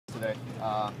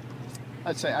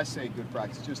I'd say good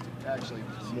practice. Just actually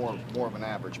more of an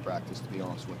average practice, to be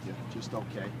honest with you. Just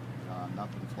okay.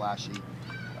 Nothing flashy.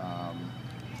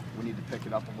 We need to pick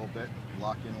it up a little bit,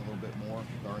 lock in a little bit more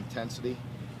with our intensity,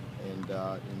 and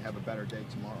have a better day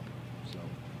tomorrow. So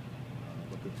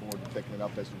looking forward to picking it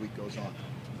up as the week goes on.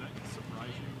 Does that surprise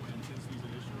you when intensity's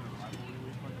an issue in a rivalry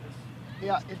week like this?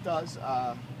 Yeah, it does.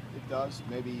 It does.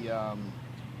 Maybe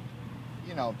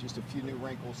just a few new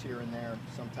wrinkles here and there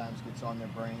sometimes gets on their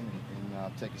brain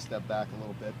and take a step back a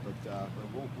little bit, but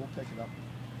we'll pick it up.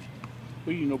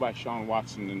 What do you know about Sean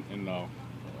Watson, and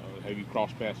have you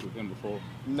crossed paths with him before?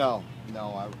 No,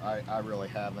 I really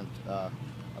haven't. I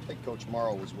think Coach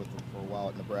Morrow was with him for a while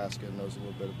at Nebraska and knows a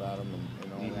little bit about him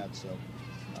and all that. So,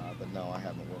 but no, I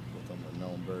haven't worked with him and know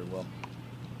him very well.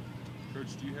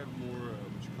 Coach, do you have more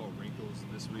what you call wrinkles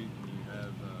this week than you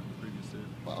have the previous two?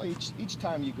 Well, each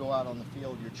time you go out on the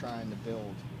field, you're trying to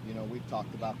build. We've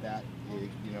talked about that.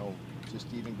 Just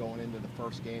even going into the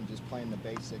first game, just playing the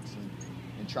basics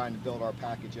and trying to build our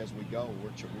package as we go.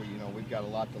 We've got a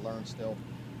lot to learn still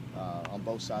on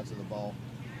both sides of the ball,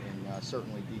 and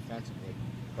certainly defensively.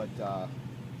 But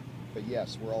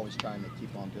yes, we're always trying to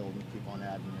keep on building, keep on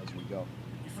adding as we go.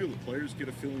 You feel the players get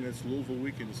a feeling that's Louisville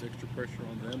week and there's extra pressure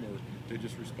on them, or they're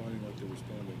just responding like they're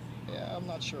responding? Yeah, I'm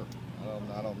not sure.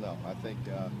 I don't know. I think,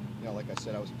 like I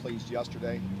said, I was pleased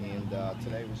yesterday, and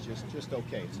today was just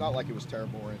okay. It's not like it was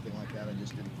terrible or anything like that. I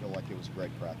just didn't feel like it was a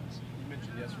great practice. You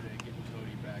mentioned yesterday getting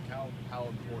Cody back. How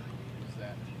important was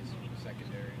that in his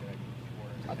secondary?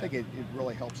 I think it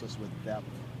really helps us with depth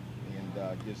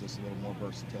and gives us a little more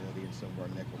versatility in some of our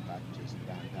nickel packages and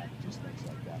dime packages, things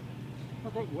like that.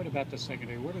 What about the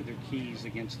secondary? What are their keys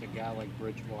against a guy like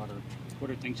Bridgewater? What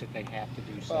are things that they have to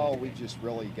do? Well, we just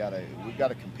really we've got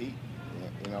to compete.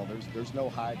 There's no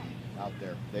hiding out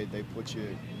there. They put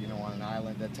you, on an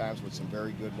island at times with some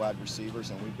very good wide receivers,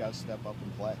 and we've got to step up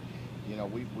and play.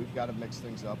 We've got to mix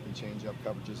things up and change up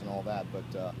coverages and all that, but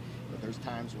there's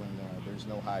times when there's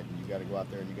no hiding. You got to go out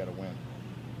there and you got to win.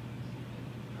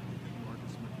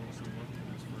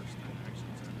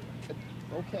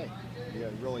 Okay. Yeah,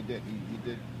 he really did. He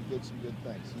did some good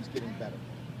things. He's getting better.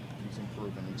 He's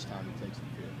improving each time he takes the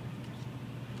field.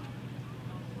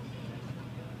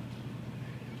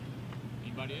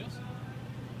 Anybody else?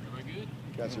 Everybody good?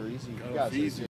 You guys are easy. Easy.